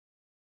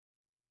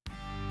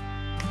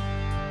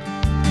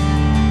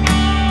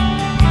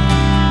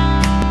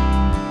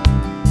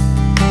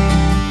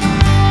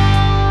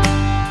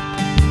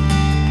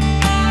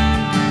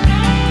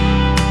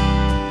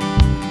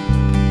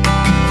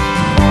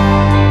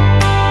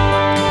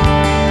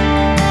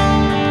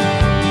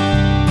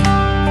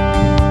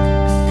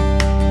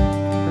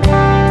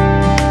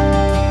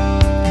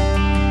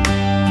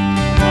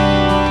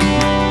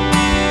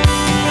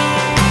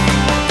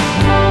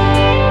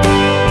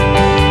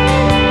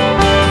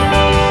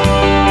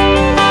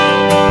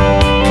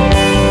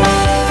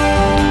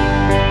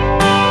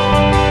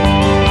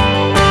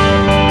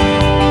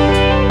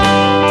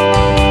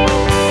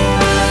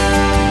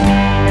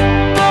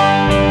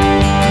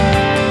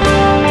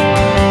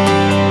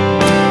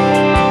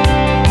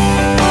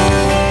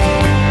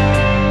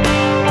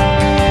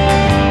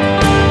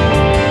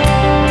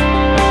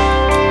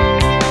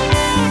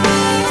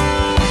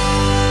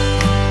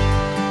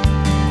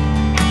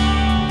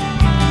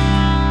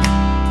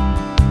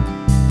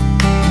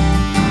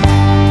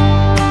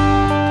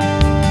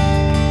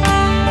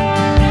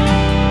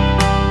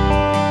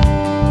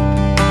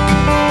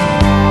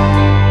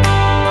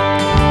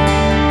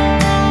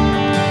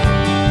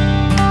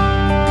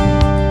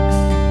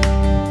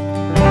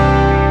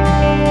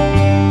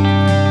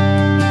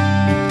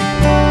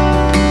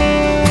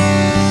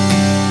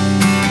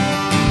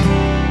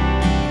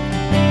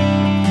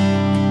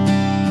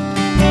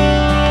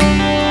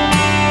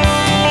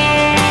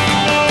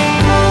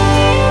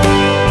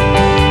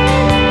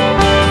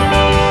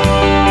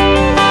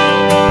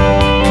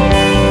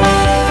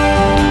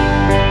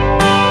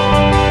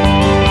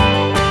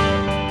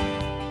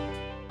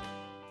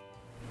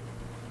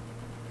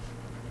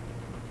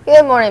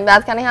morning,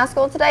 Bath County High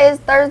School. Today is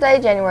Thursday,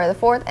 January the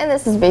 4th, and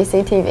this is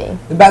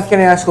BCTV. The Bath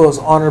County High School's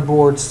Honor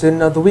Board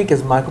Student of the Week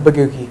is Michael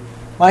Baguki.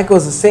 Michael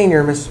is a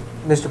senior in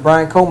Mr.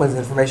 Brian Coleman's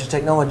Information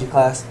Technology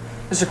class.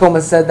 Mr.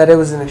 Coleman said that it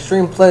was an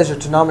extreme pleasure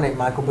to nominate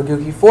Michael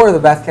Baguki for the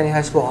Bath County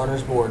High School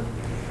Honors Board.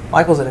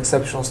 Michael is an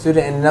exceptional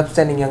student and an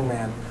upstanding young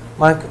man.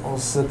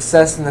 Michael's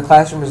success in the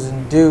classroom is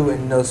due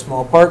in no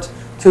small part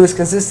to his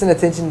consistent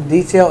attention to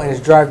detail and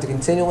his drive to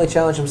continually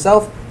challenge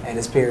himself and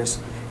his peers.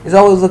 He's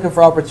always looking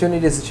for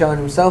opportunities to challenge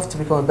himself to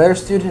become a better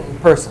student in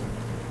person.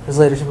 His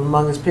leadership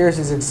among his peers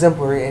is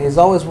exemplary, and he's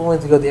always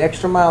willing to go the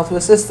extra mile to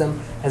assist them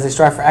as they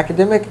strive for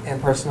academic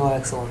and personal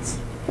excellence.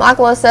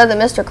 Michael has said that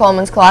Mr.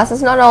 Coleman's class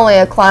is not only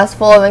a class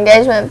full of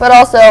engagement, but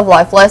also of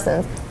life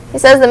lessons. He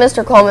says that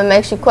Mr. Coleman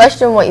makes you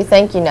question what you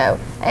think you know,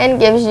 and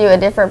gives you a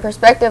different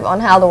perspective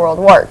on how the world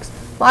works.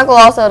 Michael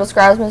also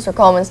describes Mr.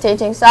 Coleman's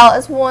teaching style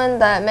as one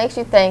that makes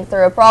you think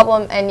through a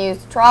problem and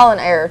use trial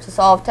and error to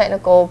solve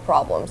technical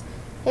problems.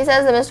 He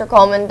says that Mr.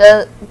 Coleman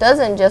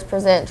doesn't just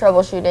present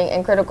troubleshooting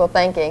and critical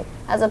thinking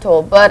as a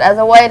tool, but as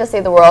a way to see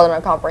the world in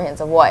a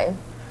comprehensive way.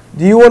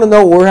 Do you want to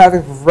know what we're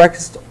having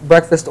for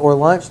breakfast or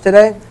lunch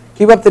today?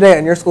 Keep up to date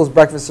on your school's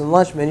breakfast and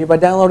lunch menu by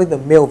downloading the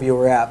Meal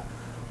Viewer app.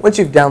 Once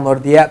you've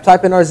downloaded the app,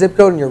 type in our zip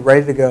code and you're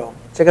ready to go.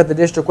 Check out the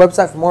district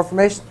website for more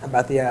information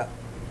about the app.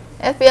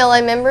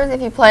 FBLA members, if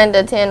you plan to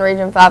attend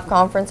Region 5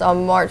 Conference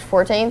on March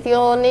 14th,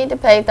 you'll need to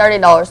pay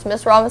 $30 to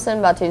Ms.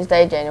 Robinson by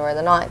Tuesday, January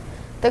the 9th.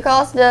 The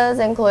cost does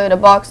include a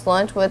boxed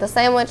lunch with a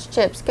sandwich,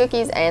 chips,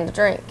 cookies, and a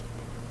drink.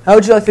 How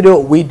would you like to do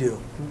what we do?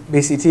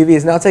 BCTV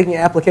is now taking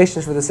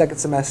applications for the second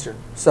semester.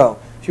 So,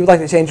 if you would like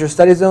to change your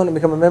study zone and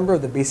become a member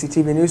of the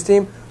BCTV News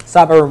team,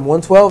 stop by room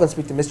 112 and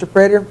speak to Mr.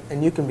 Prater,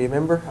 and you can be a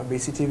member of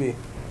BCTV.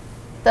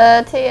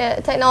 The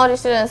Technology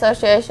Student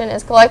Association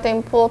is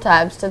collecting pull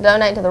tabs to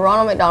donate to the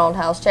Ronald McDonald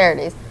House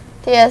charities.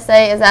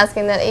 TSA is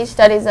asking that each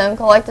study zone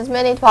collect as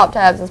many pop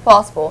tabs as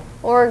possible,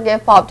 or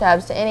give pop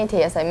tabs to any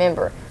TSA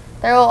member.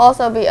 There will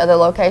also be other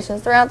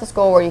locations throughout the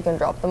school where you can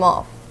drop them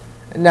off.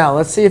 And now,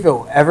 let's see if it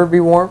will ever be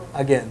warm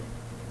again.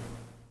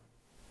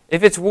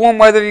 If it's warm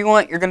weather you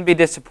want, you're going to be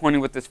disappointed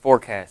with this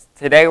forecast.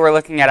 Today we're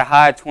looking at a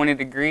high of 20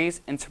 degrees,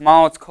 and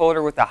tomorrow it's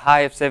colder with a high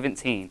of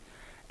 17.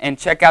 And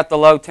check out the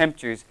low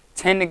temperatures,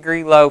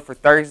 10-degree low for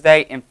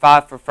Thursday and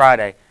 5 for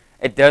Friday.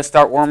 It does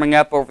start warming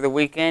up over the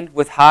weekend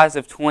with highs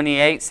of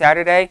 28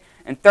 Saturday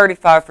and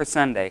 35 for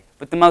Sunday.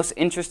 But the most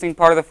interesting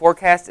part of the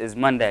forecast is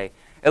Monday.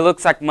 It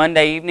looks like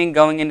Monday evening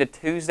going into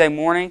Tuesday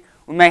morning,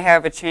 we may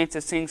have a chance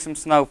of seeing some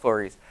snow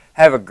flurries.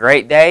 Have a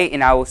great day,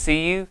 and I will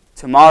see you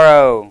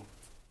tomorrow.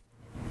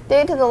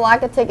 Due to the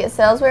lack of ticket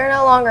sales, we are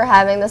no longer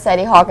having the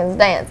Sadie Hawkins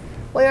dance.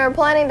 We are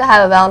planning to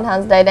have a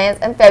Valentine's Day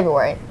dance in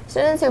February.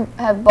 Students who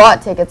have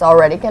bought tickets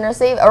already can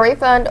receive a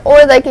refund,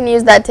 or they can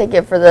use that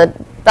ticket for the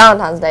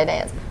Valentine's Day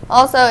dance.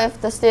 Also,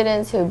 if the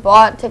students who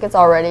bought tickets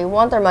already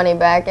want their money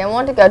back and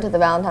want to go to the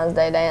Valentine's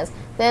Day dance,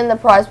 then the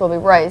price will be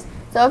raised.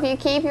 So if you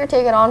keep your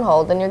ticket on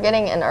hold, then you're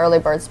getting an early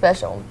bird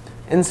special.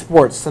 In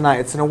sports, tonight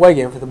it's an away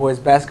game for the boys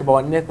basketball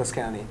at Nicholas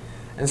County.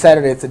 And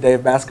Saturday it's a day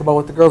of basketball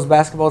with the girls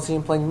basketball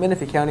team playing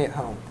Menifee County at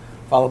home,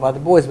 followed by the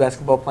boys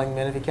basketball playing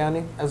Menifee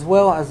County, as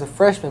well as the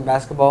freshman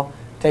basketball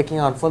taking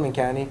on Fleming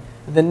County,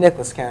 and then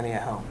Nicholas County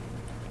at home,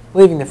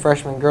 leaving the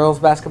freshman girls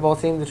basketball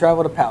team to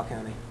travel to Powell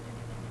County.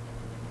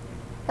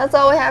 That's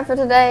all we have for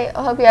today.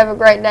 I hope you have a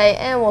great day,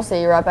 and we'll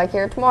see you right back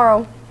here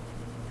tomorrow.